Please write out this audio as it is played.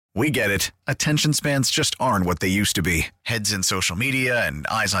We get it. Attention spans just aren't what they used to be. Heads in social media and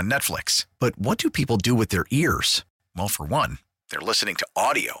eyes on Netflix. But what do people do with their ears? Well, for one, they're listening to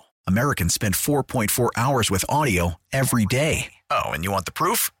audio. Americans spend 4.4 hours with audio every day. Oh, and you want the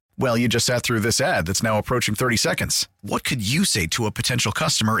proof? Well, you just sat through this ad that's now approaching 30 seconds. What could you say to a potential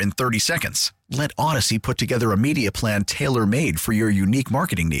customer in 30 seconds? Let Odyssey put together a media plan tailor-made for your unique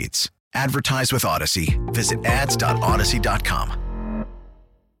marketing needs. Advertise with Odyssey. Visit ads.odyssey.com.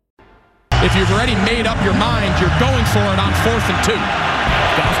 If you've already made up your mind, you're going for it on 4th and 2.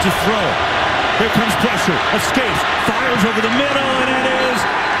 Goes to throw. Here comes pressure. Escapes. Fires over the middle, and it is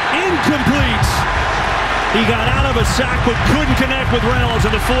incomplete. He got out of a sack but couldn't connect with Reynolds,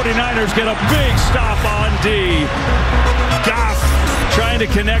 and the 49ers get a big stop on D. Goff trying to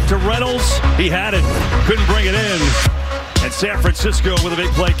connect to Reynolds. He had it. Couldn't bring it in. And San Francisco with a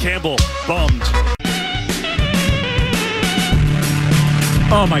big play. Campbell bummed.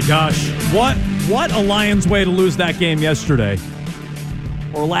 Oh my gosh. What a Lions way to lose that game yesterday.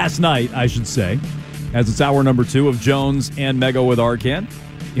 Or last night, I should say. As it's hour number 2 of Jones and Mego with Arcand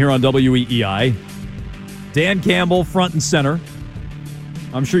here on WEEI. Dan Campbell front and center.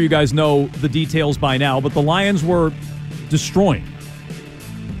 I'm sure you guys know the details by now, but the Lions were destroying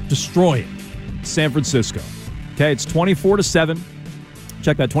San Francisco. Okay, it's 24-7.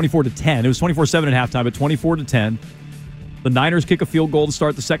 Check that, 24-10. It was 24-7 at halftime, but 24-10. The Niners kick a field goal to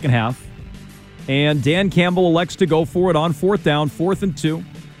start the second half. And Dan Campbell elects to go for it on 4th down, 4th and 2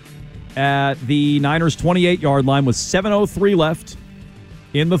 at the Niners' 28-yard line with 7:03 left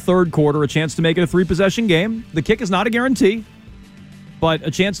in the third quarter. A chance to make it a 3-possession game. The kick is not a guarantee, but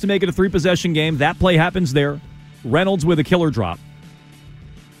a chance to make it a 3-possession game. That play happens there. Reynolds with a killer drop.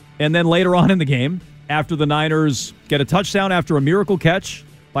 And then later on in the game, after the Niners get a touchdown after a miracle catch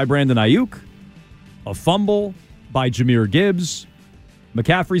by Brandon Ayuk, a fumble by Jahmyr Gibbs,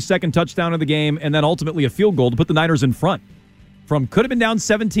 McCaffrey's second touchdown of the game, and then ultimately a field goal to put the Niners in front. From could have been down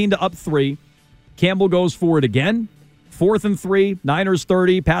 17 to up 3. Campbell goes for it again. 4th and 3, Niners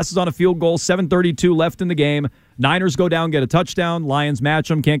 30, passes on a field goal, 7:32 left in the game. Niners go down, get a touchdown. Lions match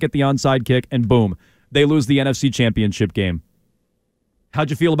them, can't get the onside kick, and boom, they lose the NFC Championship game. How'd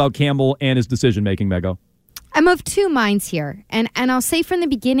you feel about Campbell and his decision-making, Mego? I'm of two minds here, and I'll say from the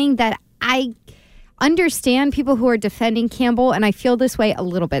beginning that I understand people who are defending Campbell, and I feel this way a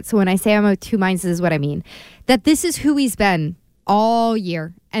little bit. So when I say I'm of two minds, this is what I mean. That this is who he's been all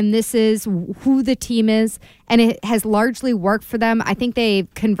year, and this is who the team is, and it has largely worked for them. I think they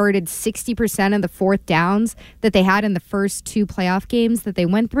converted 60% of the 4th downs that they had in the first 2 playoff games that they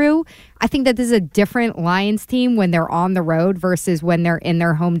went through. I think that this is a different Lions team when they're on the road versus when they're in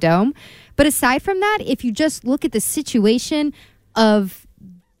their home dome. But aside from that, if you just look at the situation of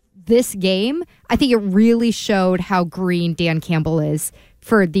this game, I think it really showed how green Dan Campbell is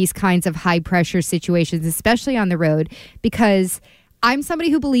for these kinds of high-pressure situations, especially on the road, because I'm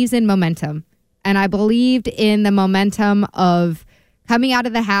somebody who believes in momentum, and I believed in the momentum of coming out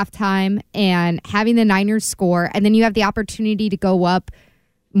of the halftime and having the Niners score, and then you have the opportunity to go up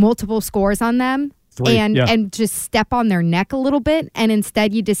multiple scores on them and just step on their neck a little bit, and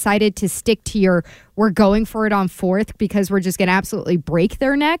instead you decided to stick to your we're going for it on 4th because we're just going to absolutely break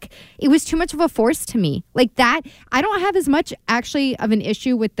their neck. It was too much of a force to me. Like that, I don't have as much actually of an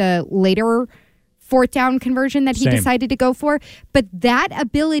issue with the later 4th down conversion that he decided to go for, but that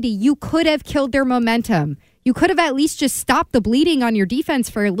ability, you could have killed their momentum. You could have at least just stopped the bleeding on your defense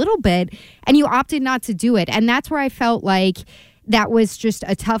for a little bit, and you opted not to do it. And that's where I felt like that was just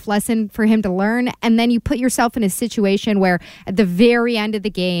a tough lesson for him to learn. And then you put yourself in a situation where at the very end of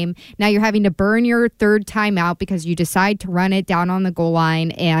the game, now you're having to burn your 3rd timeout because you decide to run it down on the goal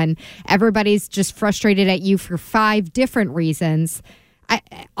line, and everybody's just frustrated at you for 5 different reasons.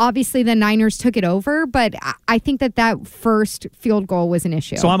 Obviously, the Niners took it over, but I think that first field goal was an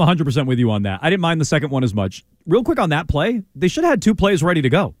issue. So I'm 100% with you on that. I didn't mind the second one as much. Real quick on that play, they should have had 2 plays ready to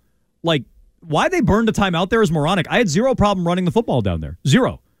go. Like, why they burned a timeout there is moronic. I had zero problem running the football down there.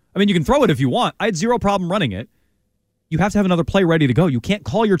 Zero. I mean, you can throw it if you want. I had zero problem running it. You have to have another play ready to go. You can't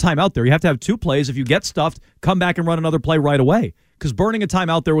call your timeout there. You have to have 2 plays. If you get stuffed, come back and run another play right away. Because burning a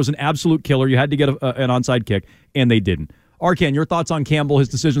timeout there was an absolute killer. You had to get an onside kick, and they didn't. Arcand, your thoughts on Campbell, his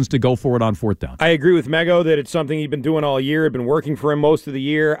decisions to go for it on 4th down? I agree with Mego that it's something he'd been doing all year. It'd been working for him most of the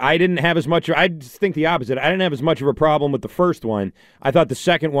year. I didn't have as much. I just think the opposite. I didn't have as much of a problem with the first one. I thought the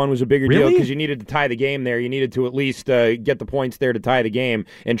second one was a bigger deal because you needed to tie the game there. You needed to at least get the points there to tie the game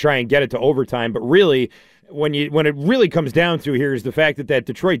and try and get it to overtime. But really, when it really comes down to here is the fact that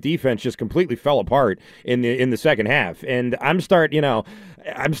Detroit defense just completely fell apart in the second half. And I'm starting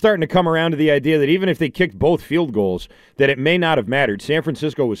to come around to the idea that even if they kicked both field goals, that it may not have mattered. San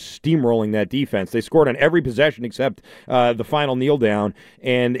Francisco was steamrolling that defense. They scored on every possession except the final kneel down,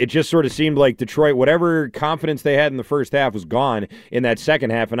 and it just sort of seemed like Detroit, whatever confidence they had in the first half, was gone in that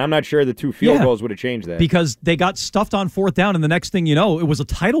second half, and I'm not sure the 2 field goals would have changed that. Because they got stuffed on fourth down, and the next thing you know, it was a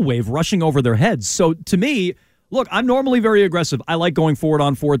tidal wave rushing over their heads. So to me, look, I'm normally very aggressive. I like going forward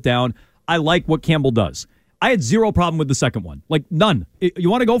on fourth down. I like what Campbell does. I had zero problem with the second one. Like, none. You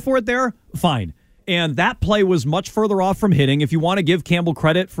want to go for it there? Fine. And that play was much further off from hitting. If you want to give Campbell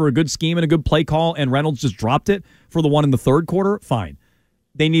credit for a good scheme and a good play call, and Reynolds just dropped it for the one in the third quarter, fine.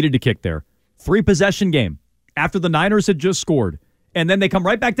 They needed to kick there. 3-possession game after the Niners had just scored. And then they come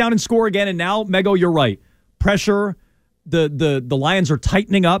right back down and score again. And now, Mego, you're right. Pressure. The Lions are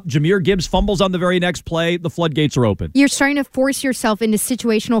tightening up. Jahmyr Gibbs fumbles on the very next play. The floodgates are open. You're trying to force yourself into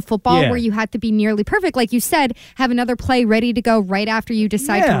situational football where you had to be nearly perfect. Like you said, have another play ready to go right after you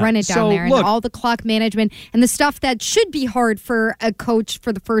decide to run it down there. And all the clock management and the stuff that should be hard for a coach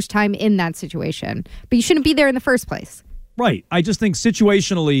for the first time in that situation. But you shouldn't be there in the first place. Right. I just think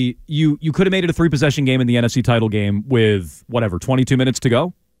situationally, you could have made it a 3-possession game in the NFC title game with, 22 minutes to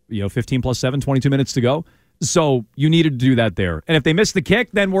go. 15 plus 7, 22 minutes to go. So you needed to do that there. And if they miss the kick,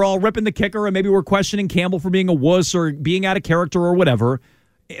 then we're all ripping the kicker and maybe we're questioning Campbell for being a wuss or being out of character or whatever.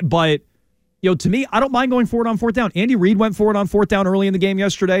 But, to me, I don't mind going forward on fourth down. Andy Reid went forward on fourth down early in the game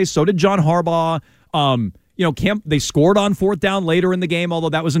yesterday. So did John Harbaugh. They scored on fourth down later in the game, although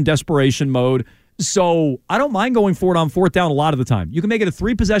that was in desperation mode. So I don't mind going forward on fourth down a lot of the time. You can make it a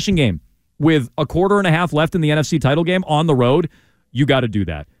 3-possession game with a quarter and a half left in the NFC title game on the road. You got to do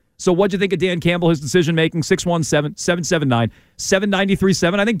that. So what'd you think of Dan Campbell, his decision-making?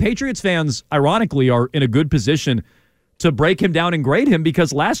 617-779-7937. I think Patriots fans, ironically, are in a good position to break him down and grade him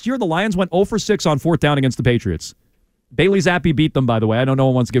because last year the Lions went 0 for 6 on fourth down against the Patriots. Bailey Zappi beat them, by the way. I know no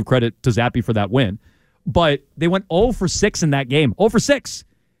one wants to give credit to Zappi for that win. But they went 0 for 6 in that game. 0 for 6.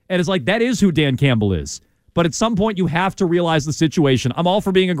 And it's like, that is who Dan Campbell is. But at some point, you have to realize the situation. I'm all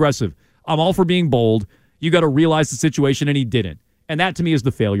for being aggressive. I'm all for being bold. You got to realize the situation, and he didn't. And that, to me, is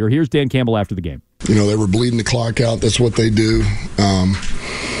the failure. Here's Dan Campbell after the game. You know, they were bleeding the clock out. That's what they do.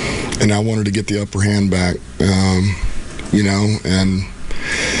 And I wanted to get the upper hand back, you know, and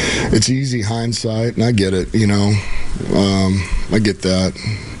it's easy hindsight, and I get it, you know. I get that.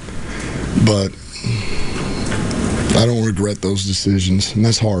 But I don't regret those decisions, and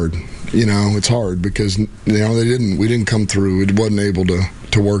that's hard. You know, it's hard because, you know, we didn't come through. It wasn't able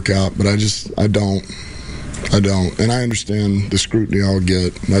to work out, but I don't. And I understand the scrutiny I'll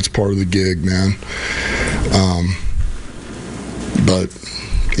get. That's part of the gig, man. But,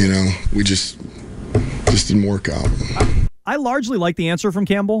 you know, we just didn't work out. I largely like the answer from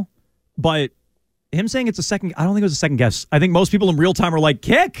Campbell, but him saying it's a second, I don't think it was a second guess. I think most people in real time are like,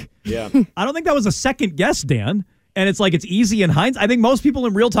 kick? Yeah. I don't think that was a second guess, Dan. And it's like, it's easy in hindsight. I think most people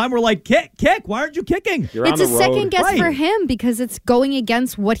in real time were like, kick, why aren't you kicking? It's a second guess for him because it's going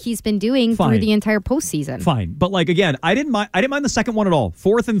against what he's been doing through the entire postseason. Fine. But like, again, I didn't mind the second one at all.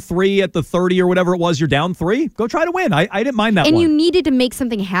 4th and 3 at the 30 or whatever it was, you're down 3. Go try to win. I didn't mind that one. And you needed to make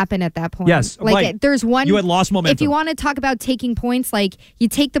something happen at that point. Yes. Like, right. There's one. You had lost momentum. If you want to talk about taking points, like, you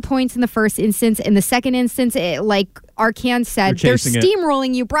take the points in the first instance. In the second instance, Arcand said, they're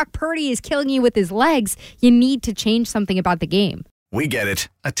steamrolling you. Brock Purdy is killing you with his legs. You need to change something about the game. We get it.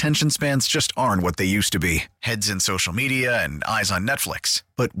 Attention spans just aren't what they used to be. Heads in social media and eyes on Netflix.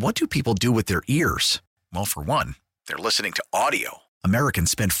 But what do people do with their ears? Well, for one, they're listening to audio.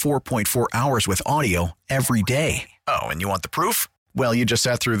 Americans spend 4.4 hours with audio every day. Oh, and you want the proof? Well, you just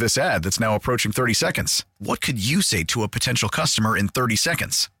sat through this ad that's now approaching 30 seconds. What could you say to a potential customer in 30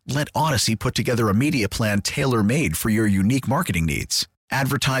 seconds? Let Odyssey put together a media plan tailor-made for your unique marketing needs.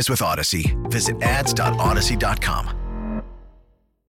 Advertise with Odyssey. Visit ads.odyssey.com.